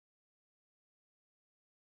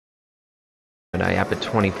I App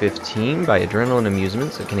 2015 by Adrenaline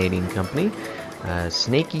Amusements, a Canadian company.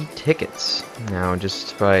 Snaky tickets. Now,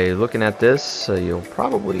 just by looking at this, you'll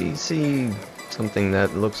probably see something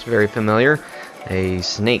that looks very familiar. A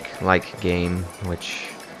snake-like game, which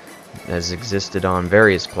has existed on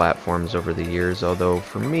various platforms over the years, although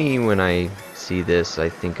for me, when I see this, I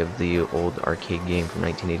think of the old arcade game from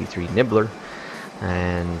 1983, Nibbler.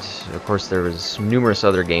 And of course there was numerous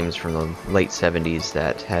other games from the late 70s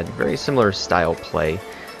that had very similar style play.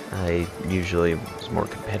 I usually was more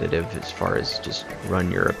competitive as far as just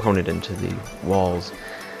run your opponent into the walls,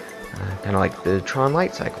 kind of like the Tron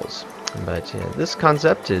light cycles. But this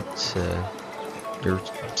concept, you're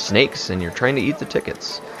snakes and you're trying to eat the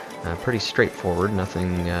tickets. Pretty straightforward,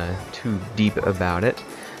 nothing too deep about it.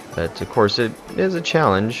 But of course it is a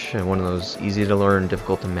challenge, one of those easy to learn,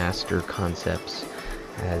 difficult to master concepts,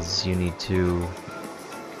 as you need to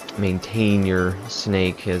maintain your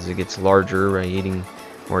snake as it gets larger. By eating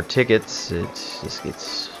more tickets, it just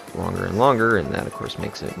gets longer and longer, and that of course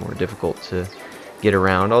makes it more difficult to get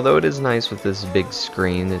around. Although it is nice with this big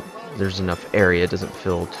screen that there's enough area, it doesn't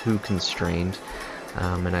feel too constrained.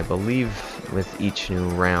 And I believe with each new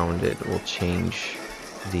round it will change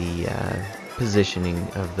the positioning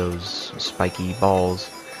of those spiky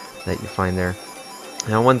balls that you find there.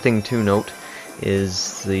 Now, one thing to note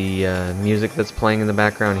is the music that's playing in the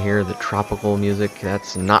background here, the tropical music.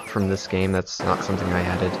 That's not from this game. That's not something I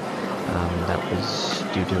added. That was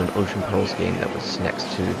due to an Ocean Pearls game that was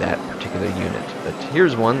next to that particular unit. But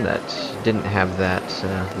here's one that didn't have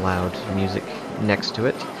that loud music next to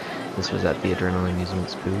it. This was at the Adrenaline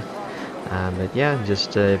Amusements booth. But yeah,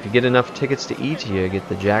 just if you get enough tickets to eat, you get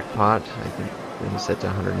the jackpot. I think it's set to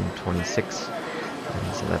 126,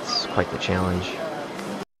 and so that's quite the challenge.